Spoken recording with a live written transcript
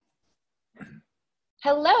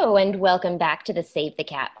Hello and welcome back to the Save the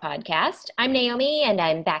Cat podcast. I'm Naomi and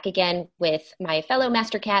I'm back again with my fellow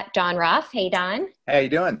Master Cat, Don Roth. Hey, Don. How you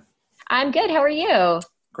doing? I'm good. How are you?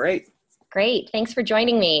 Great. Great. Thanks for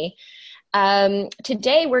joining me.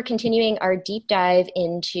 Today we're continuing our deep dive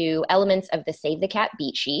into elements of the Save the Cat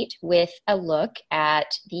beat sheet with a look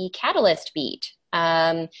at the Catalyst beat.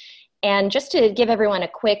 And just to give everyone a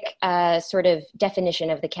quick sort of definition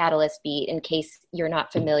of the Catalyst beat in case you're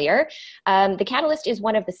not familiar, the Catalyst is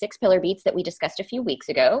one of the 6 pillar beats that we discussed a few weeks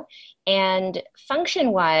ago. And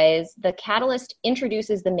function-wise, the Catalyst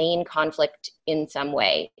introduces the main conflict in some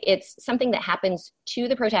way. It's something that happens to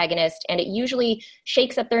the protagonist, and it usually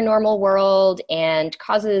shakes up their normal world and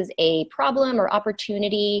causes a problem or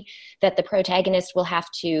opportunity that the protagonist will have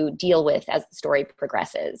to deal with as the story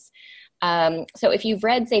progresses. So if you've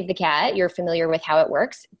read Save the Cat, you're familiar with how it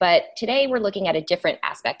works, but today we're looking at a different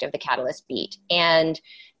aspect of the Catalyst beat, and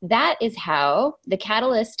that is how the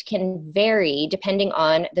Catalyst can vary depending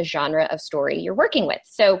on the genre of story you're working with.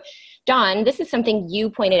 So Don, this is something you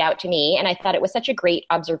pointed out to me, and I thought it was such a great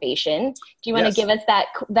observation. Do you want to give us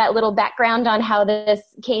that little background on how this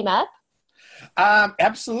came up?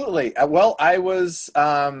 Absolutely. I was,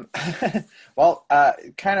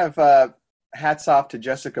 hats off to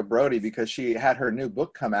Jessica Brody because she had her new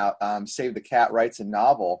book come out, Save the Cat Writes a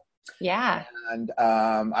Novel. Yeah. And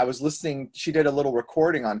I was listening, she did a little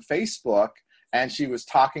recording on Facebook, and she was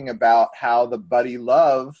talking about how the buddy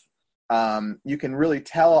love, you can really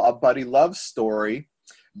tell a buddy love story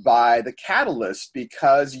by the Catalyst,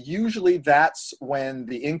 because usually that's when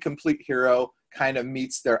the incomplete hero kind of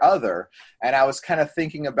meets their other. And I was kind of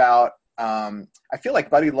thinking about, I feel like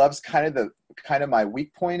buddy love's kind of my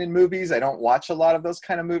weak point in movies. I don't watch a lot of those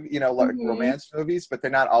kind of movies, like romance movies, but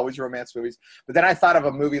they're not always romance movies. But then I thought of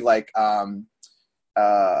a movie like Brokeback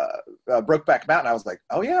Mountain. I was like,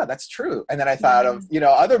 oh yeah, that's true. And then I thought of,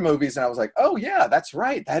 other movies, and I was like, oh yeah, that's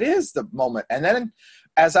right. That is the moment. And then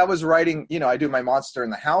as I was writing, I do my Monster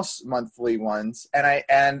in the House monthly ones.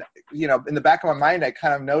 And in the back of my mind, I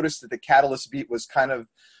kind of noticed that the Catalyst beat was kind of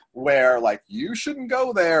where, like, you shouldn't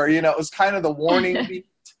go there. It was kind of the warning beat.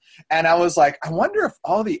 And I was like, I wonder if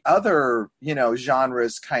all the other,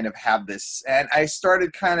 genres kind of have this. And I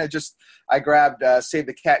started I grabbed Save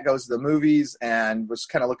the Cat Goes to the Movies and was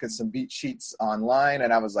kind of looking at some beat sheets online.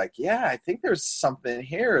 And I was like, yeah, I think there's something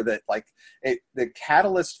here that, like, the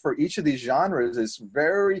catalyst for each of these genres is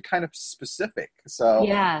very kind of specific. So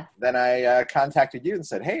yeah. Then I contacted you and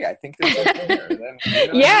said, hey, I think there's something here. Then,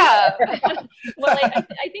 yeah. Well,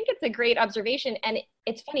 I think it's a great observation. And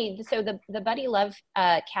it's funny. So the buddy love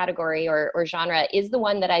category or genre is the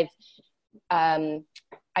one that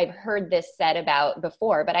I've heard this said about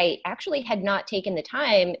before, but I actually had not taken the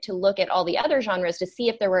time to look at all the other genres to see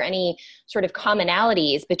if there were any sort of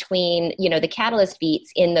commonalities between, the Catalyst beats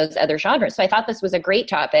in those other genres. So I thought this was a great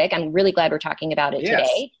topic. I'm really glad we're talking about it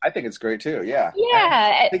today. I think it's great too. Yeah.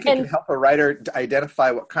 Yeah. I think it can help a writer identify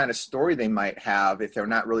what kind of story they might have if they're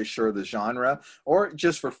not really sure of the genre, or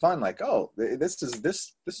just for fun, like, oh, this is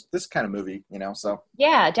this kind of movie, so.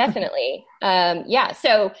 Yeah, definitely.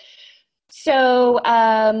 So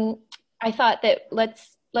I thought that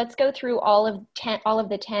let's go through all of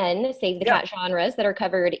the 10 Save the Cat genres that are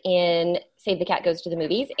covered in Save the Cat Goes to the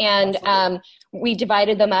Movies. And we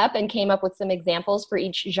divided them up and came up with some examples for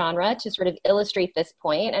each genre to sort of illustrate this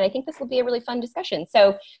point. And I think this will be a really fun discussion.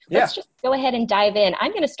 So let's just go ahead and dive in.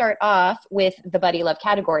 I'm going to start off with the buddy love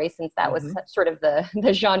category, since that was sort of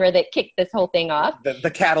the genre that kicked this whole thing off. The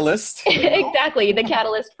catalyst. Exactly, the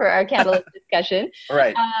catalyst for our catalyst discussion.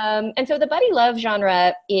 Right. And so the buddy love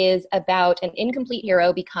genre is about an incomplete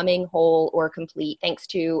hero becoming whole or complete thanks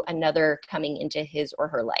to another coming into his or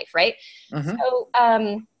her life, right? So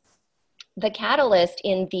the catalyst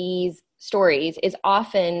in these stories is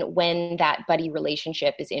often when that buddy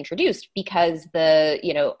relationship is introduced, because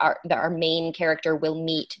our main character will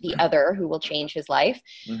meet the other who will change his life.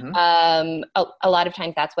 A lot of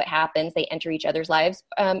times that's what happens. They enter each other's lives.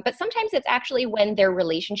 But sometimes it's actually when their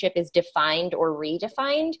relationship is defined or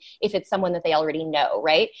redefined, if it's someone that they already know,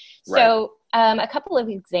 right? So a couple of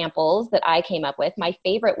examples that I came up with. My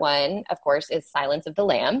favorite one, of course, is Silence of the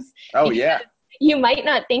Lambs. Oh, yeah. You might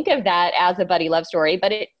not think of that as a buddy love story,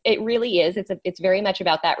 but it really is. It's very much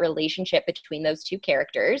about that relationship between those two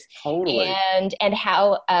characters. Totally. And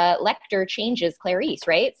how Lecter changes Clarice,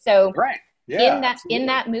 right? So right. Yeah, in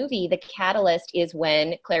that movie, the catalyst is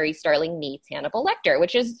when Clarice Starling meets Hannibal Lecter,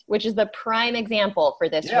 which is the prime example for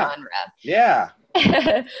this genre. Yeah.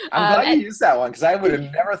 I'm glad you used that one because I would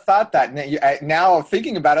have never thought that. Now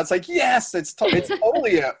thinking about it, it's like, yes, it's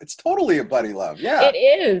totally a buddy love. Yeah, it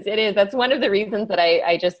is. It is. That's one of the reasons that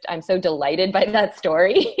I'm so delighted by that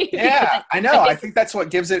story. Yeah, I know. I think that's what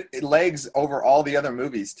gives it legs over all the other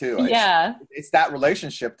movies too. Yeah, it's that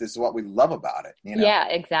relationship is what we love about it. You know? Yeah,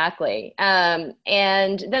 exactly. And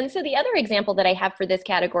then, so the other example that I have for this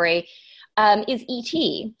category is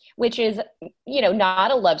E.T., which is,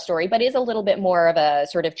 not a love story, but is a little bit more of a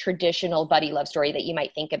sort of traditional buddy love story that you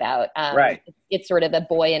might think about. Right. It's sort of a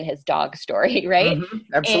boy and his dog story, right? Mm-hmm.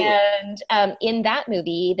 Absolutely. And in that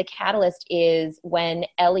movie, the catalyst is when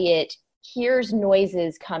Elliot hears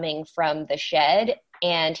noises coming from the shed,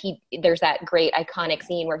 and there's that great iconic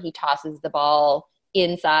scene where he tosses the ball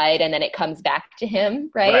inside and then it comes back to him,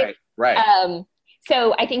 right? Right.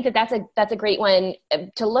 So I think that's a great one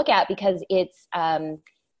to look at because it's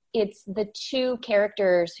the two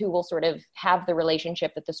characters who will sort of have the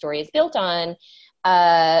relationship that the story is built on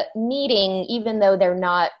meeting, even though they're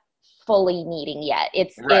not fully meeting yet.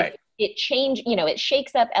 It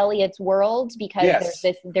shakes up Elliot's world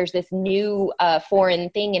because there's this new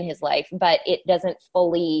foreign thing in his life, but it doesn't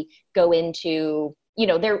fully go into,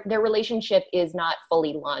 their relationship is not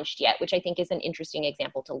fully launched yet, which I think is an interesting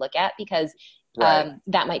example to look at because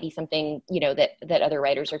that might be something, that other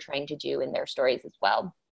writers are trying to do in their stories as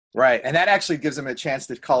well. Right. And that actually gives him a chance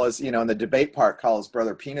to call his, in the debate part, call his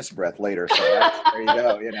brother penis breath later. So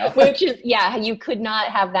there you go, Which is, you could not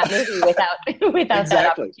have that movie without that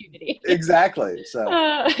opportunity. Exactly. So,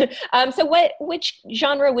 which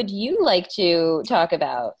genre would you like to talk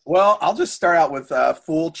about? Well, I'll just start out with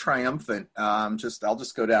Fool Triumphant. I'll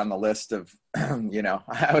just go down the list of,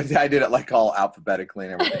 I did it like all alphabetically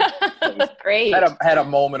and everything. That's great. Had a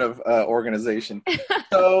moment of organization.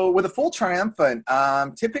 So with a Fool Triumphant,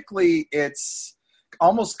 typically it's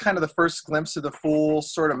almost kind of the first glimpse of the fool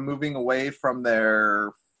sort of moving away from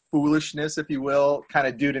their foolishness, if you will, kind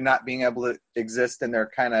of due to not being able to exist in their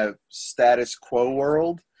kind of status quo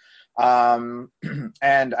world.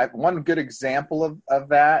 And one good example of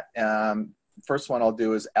that, first one I'll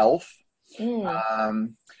do is Elf.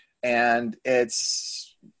 And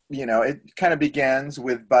it's, it kind of begins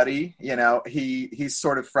with Buddy. He's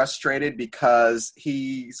sort of frustrated because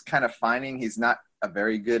he's kind of finding he's not a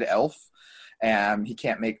very good elf and he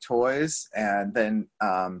can't make toys. And then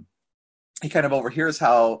he kind of overhears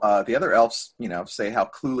how the other elves, say how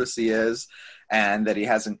clueless he is and that he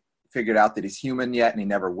hasn't figured out that he's human yet and he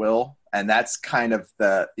never will. And that's kind of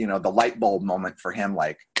the light bulb moment for him,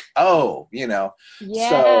 like, oh, so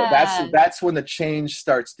that's when the change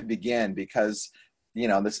starts to begin because,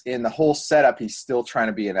 this in the whole setup, he's still trying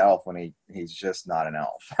to be an elf when he's just not an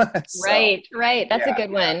elf. So, right. That's a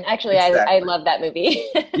good one. Actually, exactly. I love that movie.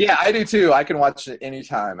 Yeah, I do too. I can watch it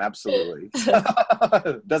anytime. Absolutely.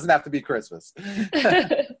 Doesn't have to be Christmas.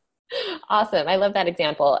 Awesome. I love that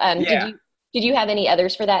example. Did you have any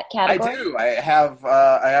others for that category? I do. I have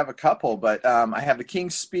a couple, but I have The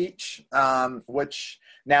King's Speech, which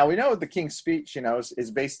now we know the King's Speech,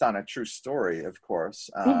 is based on a true story, of course.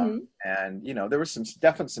 And, there was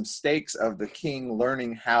definitely some stakes of the king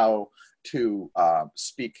learning how to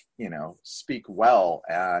speak well,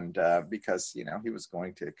 and because, he was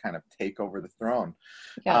going to kind of take over the throne.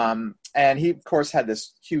 Yeah. And he, of course, had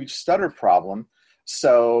this huge stutter problem.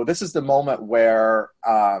 So this is the moment where,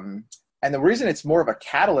 and the reason it's more of a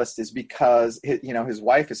catalyst is because, his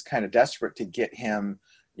wife is kind of desperate to get him,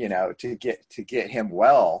 to get him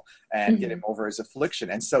well and get him over his affliction.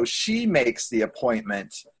 And so she makes the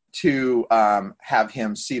appointment to have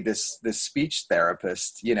him see this speech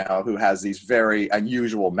therapist, who has these very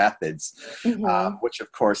unusual methods, which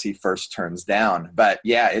of course he first turns down. But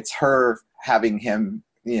yeah, it's her having him,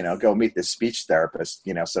 go meet this speech therapist,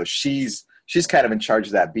 so she's kind of in charge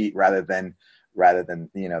of that beat rather than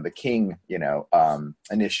the king,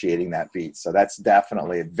 initiating that beat. So that's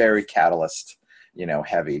definitely a very catalyst,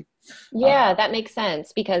 heavy. Yeah, that makes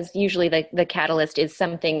sense because usually the catalyst is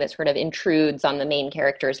something that sort of intrudes on the main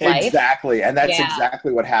character's life. Exactly. And that's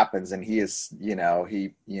exactly what happens. And he is,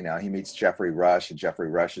 he meets Jeffrey Rush, and Jeffrey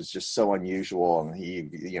Rush is just so unusual. And he,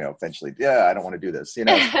 eventually, I don't want to do this,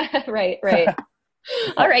 Right.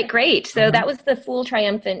 All right, great. So that was the Fool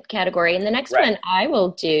Triumphant category. And the next one I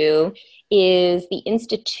will do is the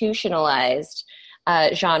institutionalized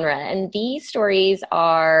genre. And these stories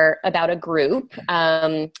are about a group.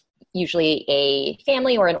 usually a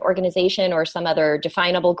family or an organization or some other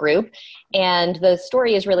definable group. And the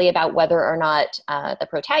story is really about whether or not the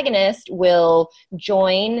protagonist will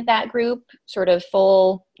join that group, sort of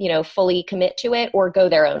fully commit to it, or go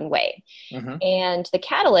their own way. Mm-hmm. And the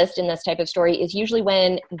catalyst in this type of story is usually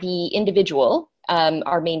when the individual,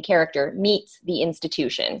 our main character, meets the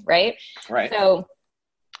institution, right? Right. So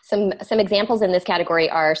some examples in this category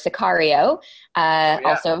are Sicario,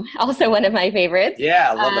 also one of my favorites.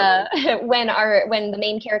 Yeah, I love that. When the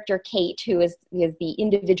main character Kate, who is the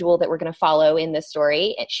individual that we're going to follow in this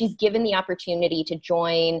story, she's given the opportunity to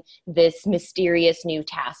join this mysterious new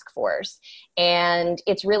task force, and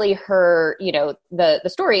it's really her. The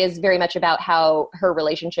story is very much about how her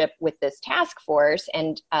relationship with this task force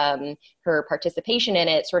and her participation in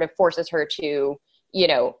it sort of forces her to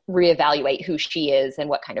reevaluate who she is and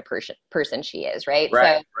what kind of person she is, right?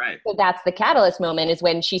 Right. So that's the catalyst moment, is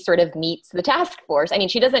when she sort of meets the task force. I mean,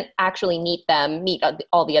 she doesn't actually meet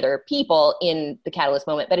all the other people in the catalyst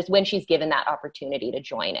moment, but it's when she's given that opportunity to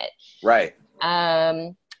join it. Right.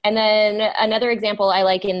 And then another example I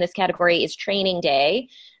like in this category is Training Day.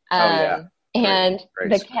 And and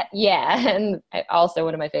also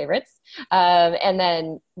one of my favorites. And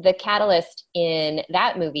then the catalyst in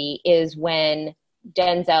that movie is when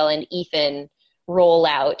Denzel and Ethan roll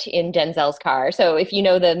out in Denzel's car. So if you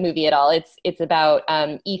know the movie at all, it's about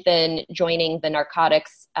Ethan joining the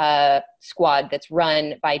narcotics squad that's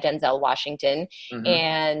run by Denzel Washington. Mm-hmm.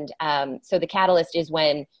 And so the catalyst is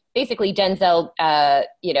when basically Denzel,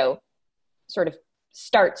 sort of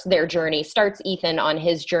starts Ethan on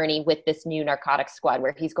his journey with this new narcotics squad,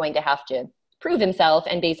 where he's going to have to prove himself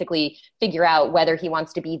and basically figure out whether he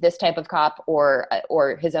wants to be this type of cop or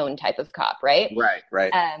his own type of cop, right?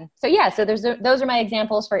 Right. So those are my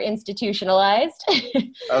examples for institutionalized.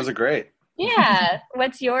 Those are great. Yeah.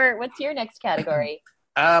 What's your next category?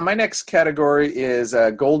 My next category is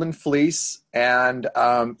Golden Fleece, and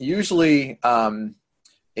usually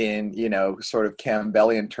in sort of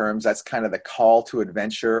Campbellian terms, that's kind of the call to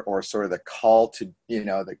adventure, or sort of the call to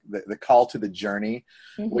the call to the journey,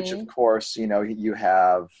 mm-hmm. which of course you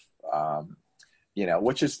have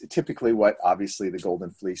which is typically what obviously the Golden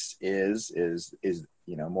Fleece is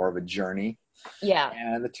more of a journey. Yeah.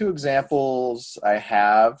 And the two examples I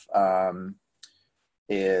have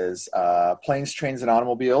is Planes, Trains, and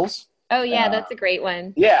Automobiles. Oh yeah, that's a great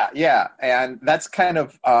one. Yeah, and that's kind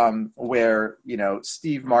of where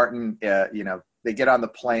Steve Martin, they get on the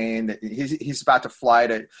plane. He's about to fly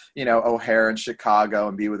to O'Hare in Chicago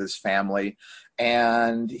and be with his family,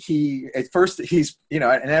 and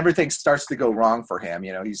and everything starts to go wrong for him.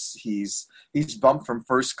 He's bumped from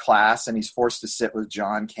first class and he's forced to sit with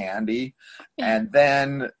John Candy, and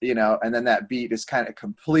then that beat is kind of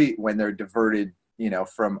complete when they're diverted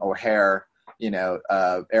from O'Hare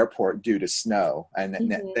airport due to snow, and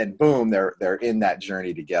then boom, they're in that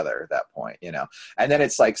journey together at that point, and then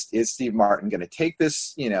it's like, is Steve Martin going to take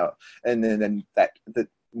this, and then that the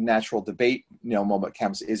natural debate moment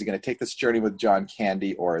comes, is he going to take this journey with John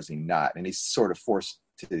Candy or is he not? And he's sort of forced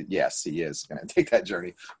to, yes, he is going to take that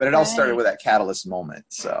journey, but it all started with that catalyst moment.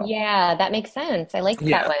 So yeah, that makes sense. I like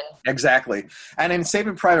that one. Exactly. And in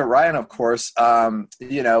Saving Private Ryan, of course,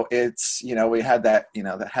 it's we had that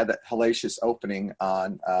that hellacious opening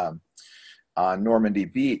on Normandy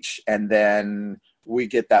Beach, and then we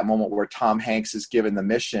get that moment where Tom Hanks is given the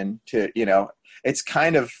mission to it's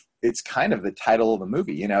kind of the title of the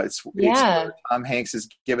movie. It's where Tom Hanks is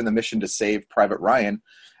given the mission to save Private Ryan,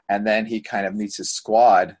 and then he kind of meets his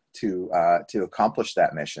squad to accomplish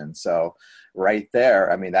that mission. So right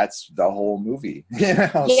there, I mean, that's the whole movie.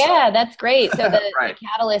 Yeah, that's great. So the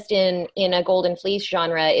catalyst in a Golden Fleece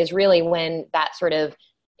genre is really when that sort of,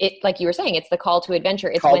 it, like you were saying, it's the call to adventure.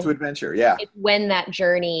 It's adventure, yeah. It's when that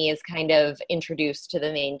journey is kind of introduced to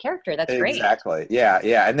the main character. That's great. Exactly, yeah.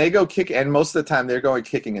 And they go kick, and most of the time they're going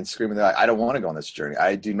kicking and screaming. They're like, I don't want to go on this journey.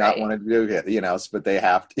 I do not want to do it, but they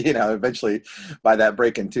have to, eventually by that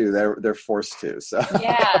break in two, they're forced to. So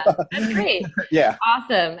yeah, that's great. Yeah.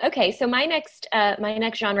 Awesome. Okay, so my next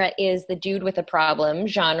genre is the dude with a problem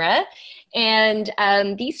genre. And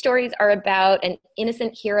these stories are about an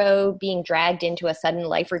innocent hero being dragged into a sudden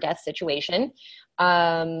life or death situation.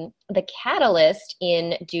 The catalyst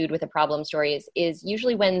in Dude with a Problem stories is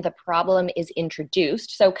usually when the problem is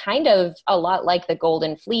introduced. So kind of a lot like the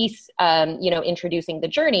Golden Fleece, introducing the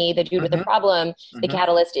journey, the Dude with the problem, the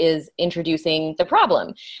catalyst is introducing the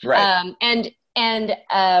problem. Right. And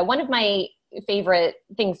one of my favorite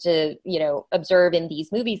things to, observe in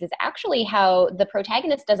these movies is actually how the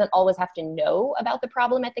protagonist doesn't always have to know about the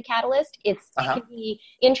problem at the catalyst. It can be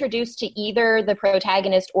introduced to either the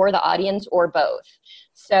protagonist or the audience or both.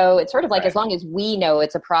 So it's sort of like, as long as we know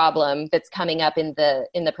it's a problem that's coming up in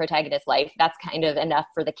the protagonist's life, that's kind of enough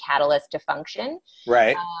for the catalyst to function.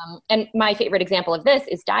 Right. And my favorite example of this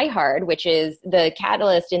is Die Hard, which is the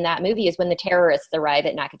catalyst in that movie is when the terrorists arrive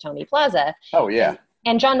at Nakatomi Plaza. Oh, yeah.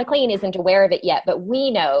 And John McClane isn't aware of it yet, but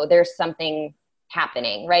we know there's something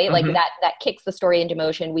happening, right? Like that kicks the story into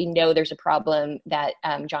motion. We know there's a problem that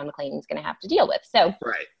John McClane is going to have to deal with. So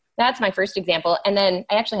that's my first example. And then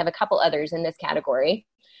I actually have a couple others in this category.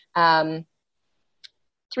 3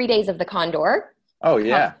 Days of the Condor. Oh,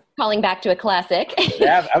 yeah. Calling back to a classic.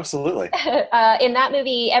 Yeah, absolutely. In that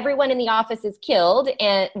movie, everyone in the office is killed,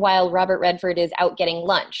 and while Robert Redford is out getting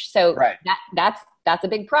lunch. So that's a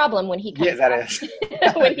big problem when he comes that is.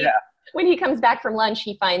 When he comes back from lunch,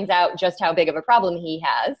 he finds out just how big of a problem he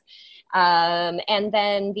has. And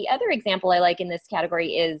then the other example I like in this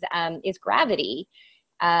category is Gravity.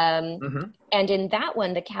 And in that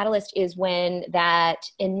one, the catalyst is when that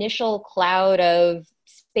initial cloud of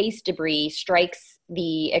space debris strikes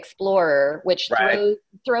the explorer, which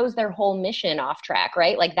throws their whole mission off track,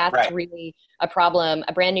 right? Like that's really a problem,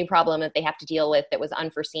 a brand new problem that they have to deal with that was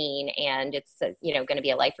unforeseen, and it's going to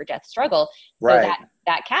be a life or death struggle. So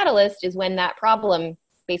that catalyst is when that problem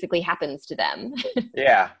basically happens to them.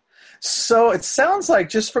 Yeah. So it sounds like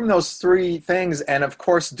just from those three things, and of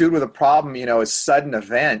course, Dude with a Problem, a sudden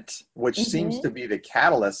event, which seems to be the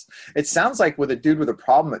catalyst. It sounds like with a Dude with a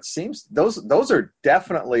Problem, it seems those are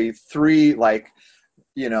definitely three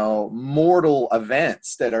mortal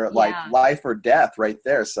events that are like life or death right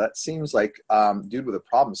there. So that seems like Dude with a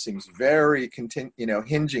Problem seems very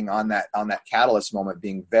hinging on that catalyst moment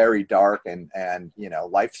being very dark and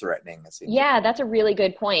life threatening. Yeah, that's a really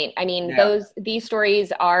good point. I mean, these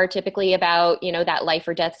stories are typically about that life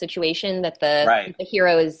or death situation that the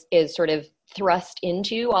hero is sort of thrust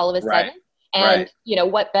into all of a sudden. And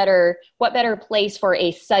what better place for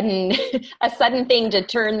a sudden thing to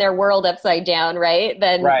turn their world upside down, right?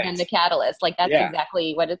 Than the catalyst. Like that's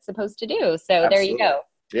exactly what it's supposed to do. So There you go.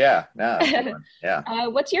 Yeah. No, yeah.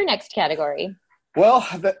 What's your next category? Well,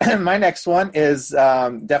 my next one is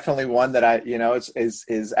definitely one that I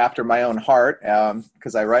is after my own heart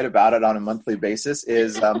because I write about it on a monthly basis.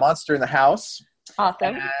 Is Monster in the House.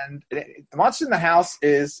 Awesome. And Monster in the House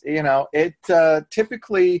is it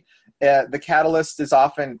typically. The catalyst is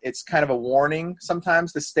often, it's kind of a warning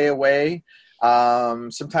sometimes to stay away.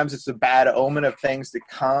 Sometimes it's a bad omen of things to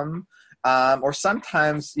come. Or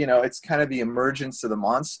sometimes, it's kind of the emergence of the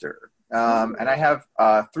monster. And I have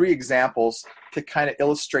three examples to kind of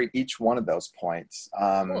illustrate each one of those points.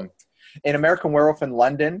 In American Werewolf in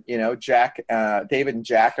London, David and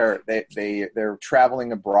Jack they're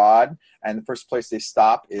traveling abroad, and the first place they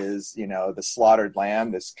stop is, the Slaughtered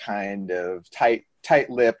Lamb, this kind of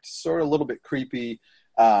tight-lipped, sort of a little bit creepy,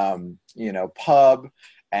 pub,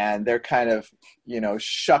 and they're kind of,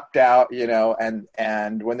 shucked out,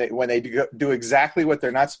 and when they do exactly what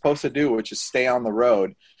they're not supposed to do, which is stay on the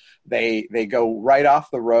road, they go right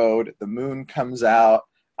off the road. The moon comes out.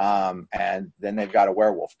 And then they've got a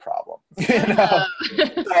werewolf problem,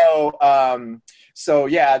 So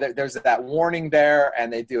there's that warning there,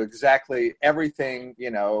 and they do exactly everything,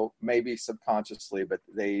 maybe subconsciously, but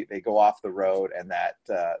they go off the road, and that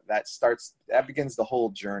begins the whole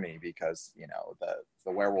journey because,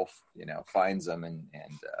 the werewolf, finds them and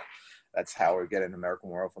that's how we get an American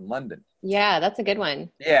Werewolf in London. Yeah, that's a good one.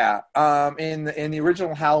 Yeah. In the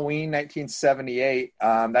original Halloween, 1978,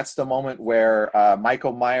 that's the moment where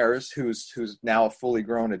Michael Myers, who's now a fully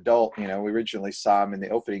grown adult, we originally saw him in the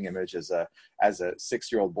opening image as a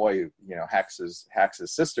 6-year-old boy who, hacks his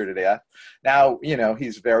sister to death. Now,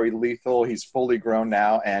 he's very lethal. He's fully grown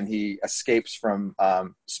now, and he escapes from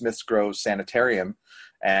Smith's Grove Sanitarium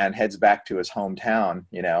and heads back to his hometown,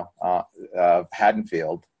 of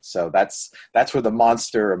Haddonfield. So that's where the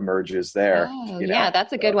monster emerges there. Oh, yeah,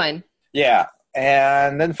 that's a good one. Yeah.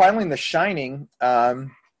 And then finally in The Shining, that's,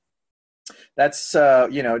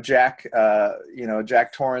 Jack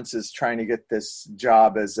Torrance is trying to get this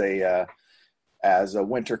job as a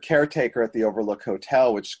winter caretaker at the Overlook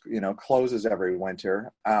Hotel, which, closes every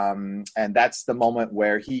winter. And that's the moment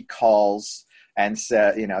where he calls and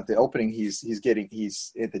said, at the opening, he's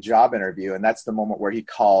at the job interview, and that's the moment where he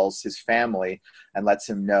calls his family and lets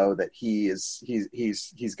him know that he's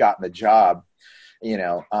gotten the job,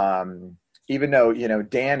 even though,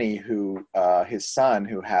 Danny, who, his son,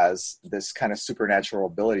 who has this kind of supernatural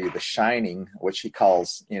ability, the Shining, which he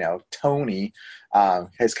calls, Tony,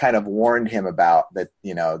 has kind of warned him about that,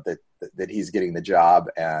 that he's getting the job,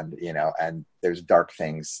 and there's dark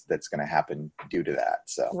things that's going to happen due to that.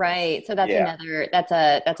 So right. So that's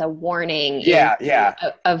that's a warning. Yeah.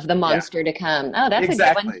 Of the monster to come. Oh, that's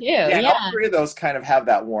exactly. a good one too. Yeah. And all three of those kind of have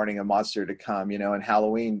that warning of monster to come, in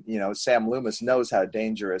Halloween, Sam Loomis knows how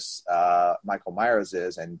dangerous Michael Myers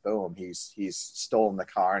is, and boom, he's stolen the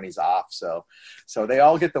car and he's off. So they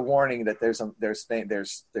all get the warning that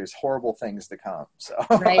there's horrible things to come. So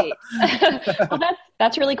right. Well,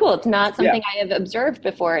 that's really cool. It's not something I have observed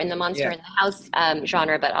before in the monster in the house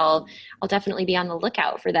genre, but I'll definitely be on the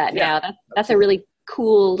lookout for that now. That's a really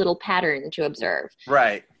cool little pattern to observe.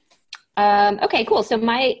 Right. Okay, cool. So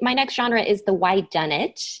my next genre is the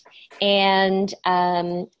whodunit. And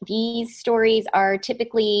these stories are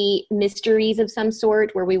typically mysteries of some sort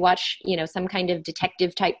where we watch, some kind of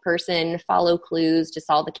detective type person follow clues to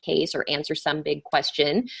solve a case or answer some big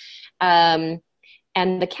question.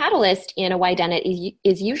 And the catalyst in a whodunit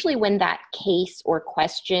is usually when that case or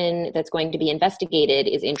question that's going to be investigated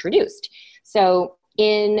is introduced. So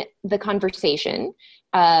in the conversation,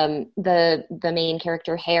 the main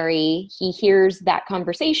character, Harry, he hears that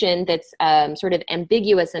conversation that's sort of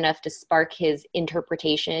ambiguous enough to spark his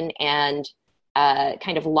interpretation and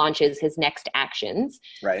kind of launches his next actions.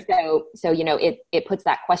 Right. So it puts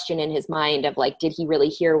that question in his mind of like, did he really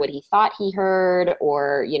hear what he thought he heard,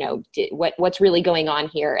 or what's really going on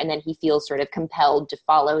here? And then he feels sort of compelled to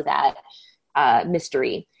follow that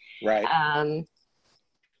mystery. Right.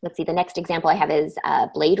 Let's see. The next example I have is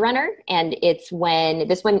Blade Runner, and it's when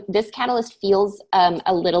this catalyst feels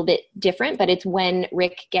a little bit different, but it's when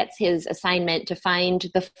Rick gets his assignment to find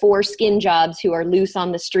the 4 skin jobs who are loose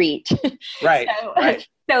on the street. Right.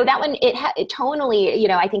 So that one, it tonally,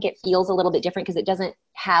 I think it feels a little bit different because it doesn't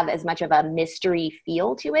have as much of a mystery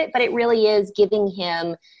feel to it, but it really is giving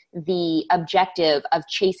him the objective of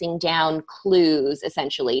chasing down clues,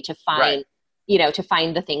 essentially, to find, to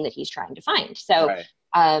find the thing that he's trying to find. So. Right.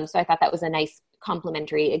 So I thought that was a nice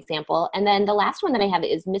complementary example. And then the last one that I have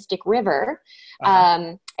is Mystic River.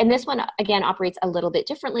 And this one, again, operates a little bit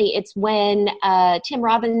differently. It's when Tim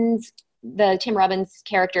Robbins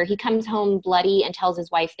character, he comes home bloody and tells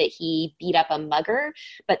his wife that he beat up a mugger.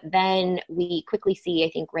 But then we quickly see, I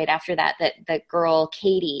think right after that the girl,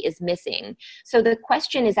 Katie, is missing. So the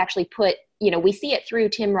question is actually put, we see it through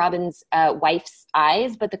Tim Robbins' wife's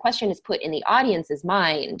eyes, but the question is put in the audience's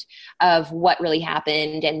mind of what really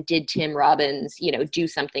happened, and did Tim Robbins, do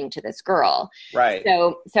something to this girl? Right.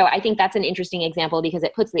 So I think that's an interesting example because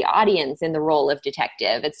it puts the audience in the role of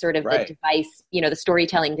detective. It's sort of the device, the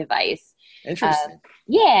storytelling device. Interesting.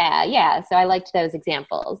 Yeah. So I liked those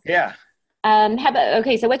examples. Yeah.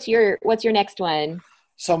 So what's your next one?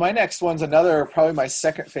 So my next one's probably my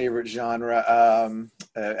second favorite genre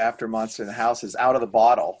after Monster in the House is Out of the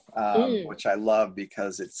Bottle, which I love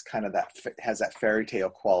because it's kind of has that fairy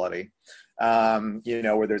tale quality,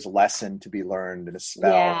 where there's a lesson to be learned and a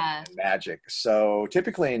spell and magic. So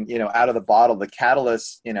typically in, Out of the Bottle, the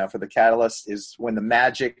catalyst, for the catalyst is when the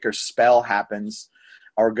magic or spell happens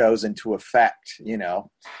or goes into effect,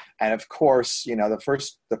 and of course,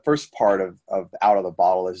 the first part of Out of the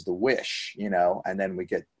Bottle is the wish, and then we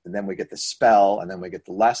get the spell, and then we get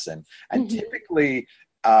the lesson. And typically,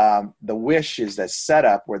 the wish is that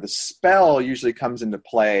setup where the spell usually comes into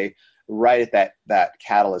play right at that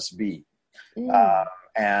catalyst beat.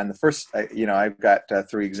 And the first, I've got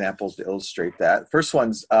 3 examples to illustrate that. First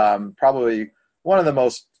one's probably one of the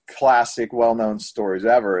most classic, well-known stories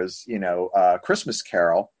ever is, Christmas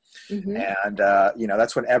Carol. And,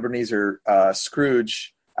 that's when Ebenezer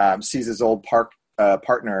Scrooge sees his old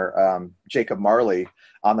partner, Jacob Marley,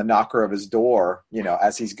 on the knocker of his door,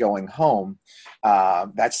 as he's going home.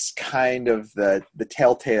 That's kind of the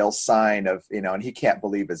telltale sign of, and he can't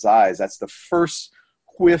believe his eyes. That's the first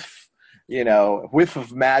whiff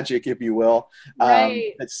of magic, if you will,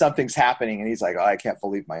 that something's happening, and he's like, oh, I can't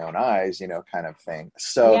believe my own eyes, kind of thing.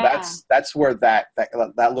 So that's where that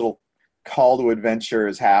little call to adventure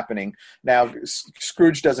is happening. Now,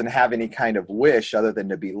 Scrooge doesn't have any kind of wish other than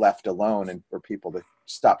to be left alone and for people to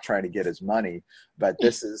stop trying to get his money. But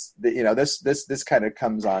this is this kind of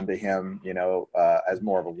comes on to him, as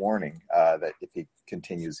more of a warning that if he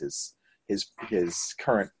continues his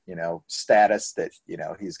current, status, that,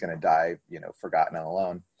 he's going to die, forgotten and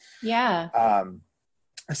alone. Yeah.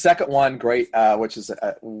 The second one, great, which is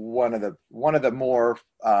one of the more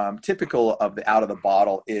typical of the out of the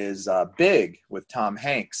bottle, is Big with Tom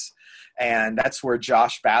Hanks, and that's where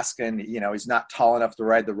Josh Baskin, he's not tall enough to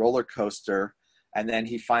ride the roller coaster, and then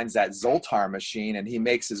he finds that Zoltar machine, and he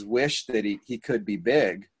makes his wish that he could be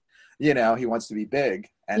big. He wants to be big,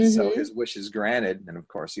 and so his wish is granted, and of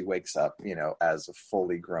course he wakes up, as a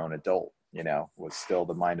fully grown adult. With still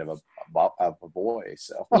the mind of a boy.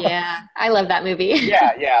 So yeah, I love that movie.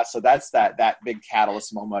 yeah. So that's that big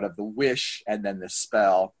catalyst moment of the wish and then the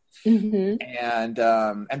spell. And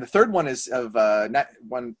the third one is of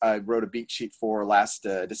one I wrote a beat sheet for last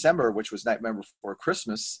December, which was Nightmare Before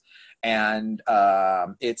Christmas. And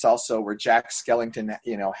it's also where Jack Skellington,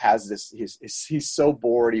 has this, he's so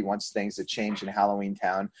bored. He wants things to change in Halloween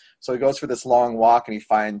Town. So he goes for this long walk, and he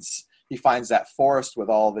finds that forest with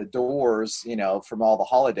all the doors, from all the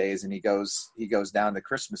holidays, and he goes down the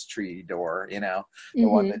Christmas tree door, the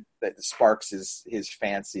one that sparks his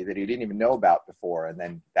fancy that he didn't even know about before, and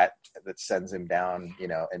then that sends him down,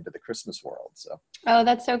 into the Christmas world. So. Oh,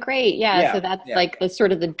 that's so great! Yeah, so that's like the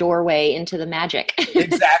sort of the doorway into the magic.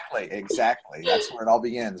 Exactly. That's where it all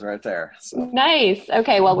begins, right there. So. Nice.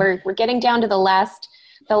 Okay, well, we're getting down to the last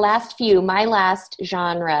few. My last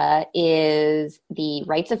genre is the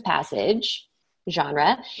rites of passage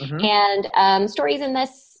genre. And stories in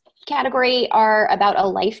this category are about a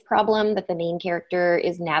life problem that the main character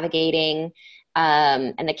is navigating.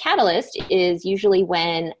 And the catalyst is usually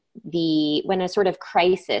when a sort of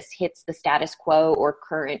crisis hits the status quo or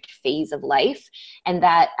current phase of life. And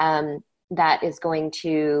that is going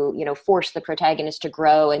to, force the protagonist to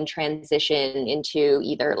grow and transition into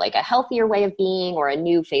either like a healthier way of being or a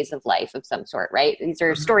new phase of life of some sort, right? These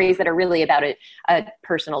are stories that are really about a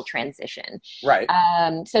personal transition. Right.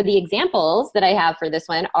 So the examples that I have for this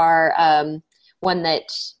one are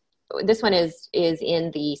this one is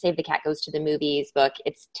in the Save the Cat Goes to the Movies book.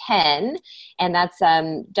 It's 10, and that's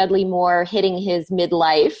Dudley Moore hitting his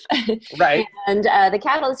midlife. Right. And the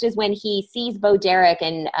catalyst is when he sees Bo Derek,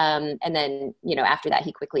 and then after that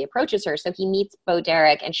he quickly approaches her. So he meets Bo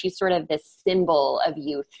Derek, and she's sort of this symbol of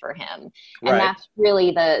youth for him. And that's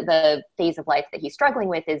really the phase of life that he's struggling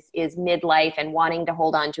with is midlife and wanting to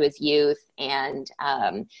hold on to his youth. And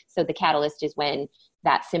so the catalyst is when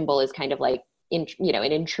that symbol is kind of like,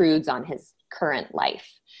 it intrudes on his current life.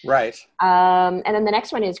 Right. And then the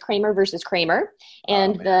next one is Kramer versus Kramer.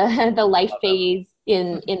 And the life phase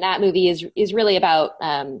in that movie is really about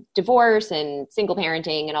divorce and single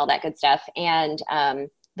parenting and all that good stuff. And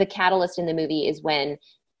the catalyst in the movie is when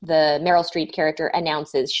the Meryl Streep character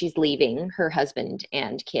announces she's leaving her husband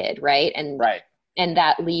and kid, right? And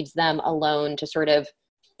that leaves them alone to sort of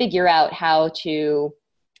figure out how to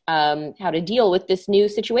deal with this new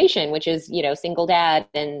situation, which is, single dad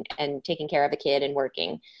and taking care of a kid and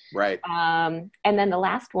working. Right. And then the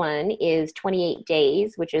last one is 28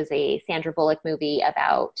 Days, which is a Sandra Bullock movie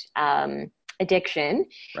about addiction.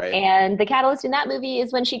 Right. And the catalyst in that movie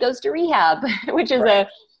is when she goes to rehab, which is a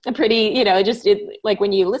pretty, like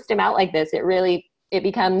when you list them out like this, it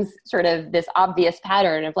becomes sort of this obvious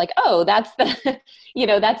pattern of like, oh, that's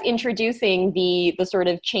that's introducing the sort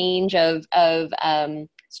of change of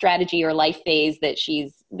strategy or life phase that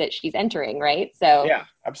she's entering, right? So yeah,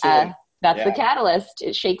 absolutely. That's the catalyst.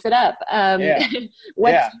 It shakes it up.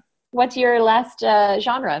 What's your last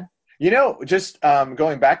genre? Just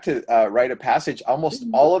going back to Rite of Passage, almost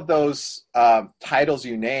all of those titles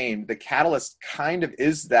you named, the catalyst kind of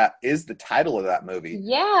is the title of that movie.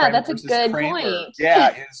 Yeah, Kramer that's a good point.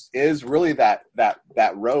 Yeah, is really that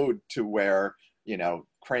road to where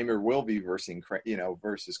Kramer will be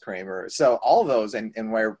versus Kramer. So all of those,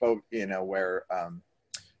 and where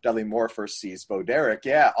Dudley Moore first sees Bo Derek,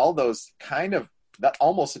 all those kind of, that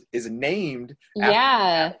almost is named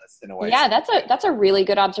after in a way. Yeah, that's a really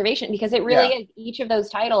good observation, because it really is, each of those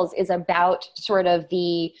titles is about sort of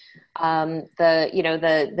the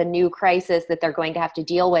new crisis that they're going to have to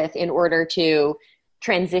deal with in order to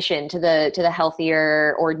transition to the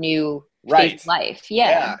healthier or new phase of life.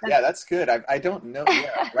 Yeah, that's good. I don't know.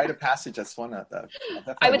 Yeah, Rite of Passage. That's one of the.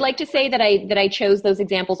 I would like to say that I chose those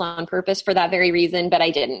examples on purpose for that very reason, but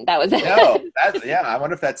I didn't. That was I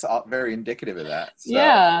wonder if that's very indicative of that.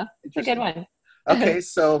 So, it's a good one. Okay,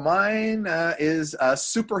 so mine is a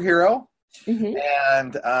superhero.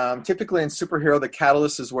 And typically in superhero, the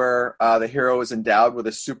catalyst is where the hero is endowed with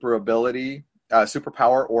a superpower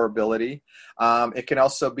or ability. It can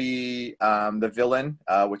also be the villain,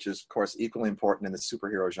 which is, of course, equally important in the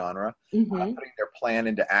superhero genre, putting their plan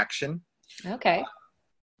into action. Okay.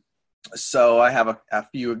 So I have a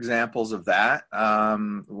few examples of that.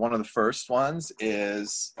 One of the first ones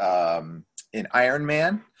is in Iron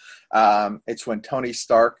Man. It's when Tony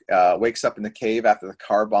Stark wakes up in the cave after the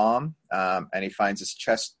car bomb, and he finds his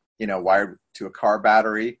chest, wired to a car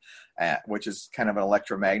battery, which is kind of an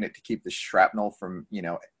electromagnet to keep the shrapnel from,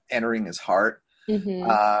 entering his heart.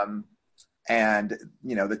 Mm-hmm. And,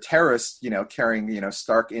 the terrorists, carrying,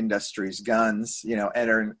 Stark Industries guns,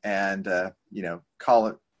 enter and, call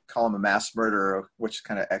him a mass murderer, which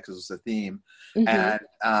kind of echoes the theme. Mm-hmm.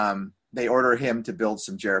 And they order him to build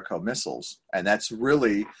some Jericho missiles. And that's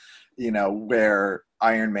really, where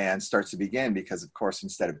Iron Man starts to begin, because of course,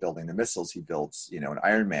 instead of building the missiles, he builds, an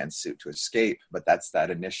Iron Man suit to escape. But that's that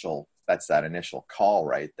initial call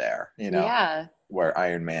right there, Yeah. where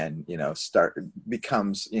Iron Man,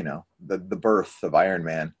 becomes, the birth of Iron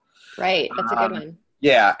Man. Right. That's a good one.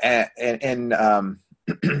 Yeah. And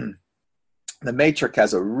The Matrix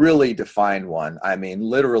has a really defined one. I mean,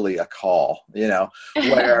 literally a call,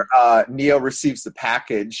 where Neo receives the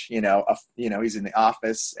package, he's in the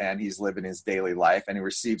office and he's living his daily life, and he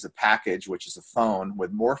receives a package, which is a phone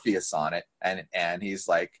with Morpheus on it. And he's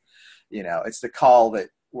like, it's the call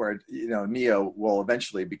where Neo will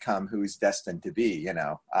eventually become who he's destined to be.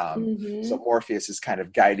 Mm-hmm. So Morpheus is kind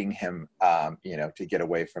of guiding him, to get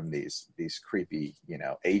away from these creepy,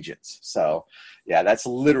 agents. So yeah, that's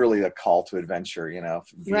literally a call to adventure, via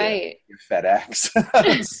Right.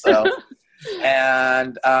 FedEx. So,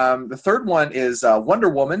 and the third one is Wonder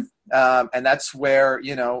Woman, and that's where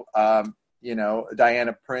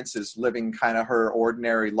Diana Prince is living kind of her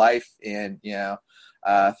ordinary life in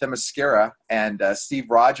Themyscira, and Steve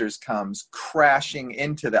Rogers comes crashing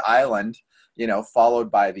into the island, followed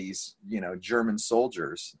by these, German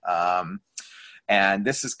soldiers. And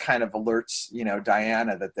this is kind of alerts,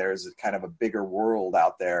 Diana that there's kind of a bigger world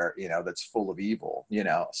out there, that's full of evil,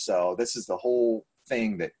 So this is the whole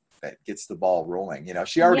thing that gets the ball rolling.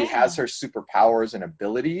 She already has her superpowers and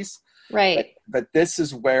abilities. Right. But this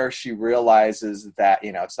is where she realizes that,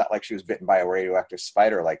 it's not like she was bitten by a radioactive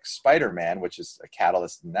spider like Spider-Man, which is a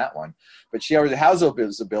catalyst in that one. But she already has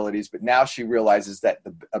those abilities, but now she realizes that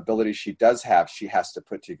the abilities she does have, she has to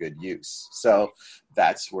put to good use. So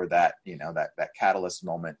that's where that, that catalyst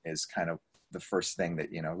moment is kind of the first thing that,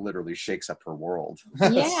 literally shakes up her world.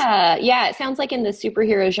 Yeah. It sounds like in the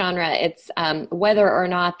superhero genre, it's whether or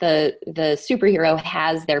not the superhero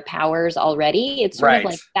has their powers already. It's sort of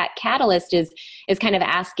like that catalyst is kind of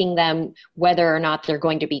asking them whether or not they're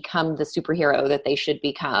going to become the superhero that they should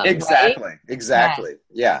become. Exactly. Right? Exactly.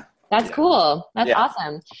 Yeah. That's cool. That's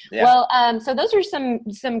awesome. Yeah. Well, so those are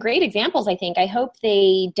some great examples, I think. I hope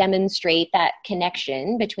they demonstrate that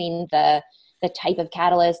connection between the type of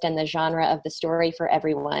catalyst and the genre of the story for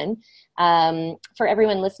everyone. For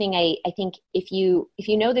everyone listening, I think if you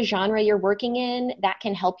know the genre you're working in, that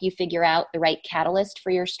can help you figure out the right catalyst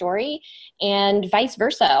for your story, and vice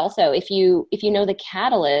versa. Also, if you know the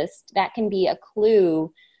catalyst, that can be a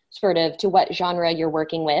clue sort of to what genre you're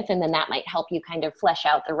working with, and then that might help you kind of flesh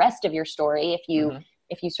out the rest of your story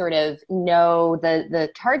if you sort of know the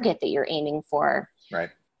target that you're aiming for. Right.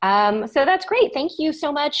 So that's great. Thank you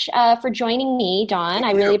so much for joining me, Dawn.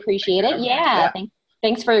 I really appreciate it. Yeah.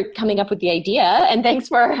 Thanks for coming up with the idea, and thanks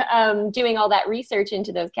for doing all that research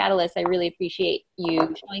into those catalysts. I really appreciate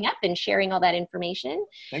you showing up and sharing all that information.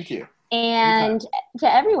 Thank you. And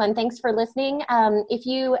to everyone, thanks for listening. If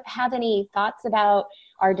you have any thoughts about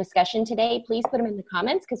our discussion today, please put them in the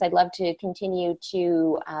comments, because I'd love to continue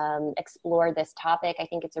to explore this topic. I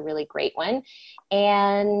think it's a really great one.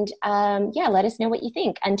 And let us know what you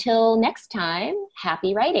think. Until next time,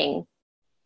 happy writing.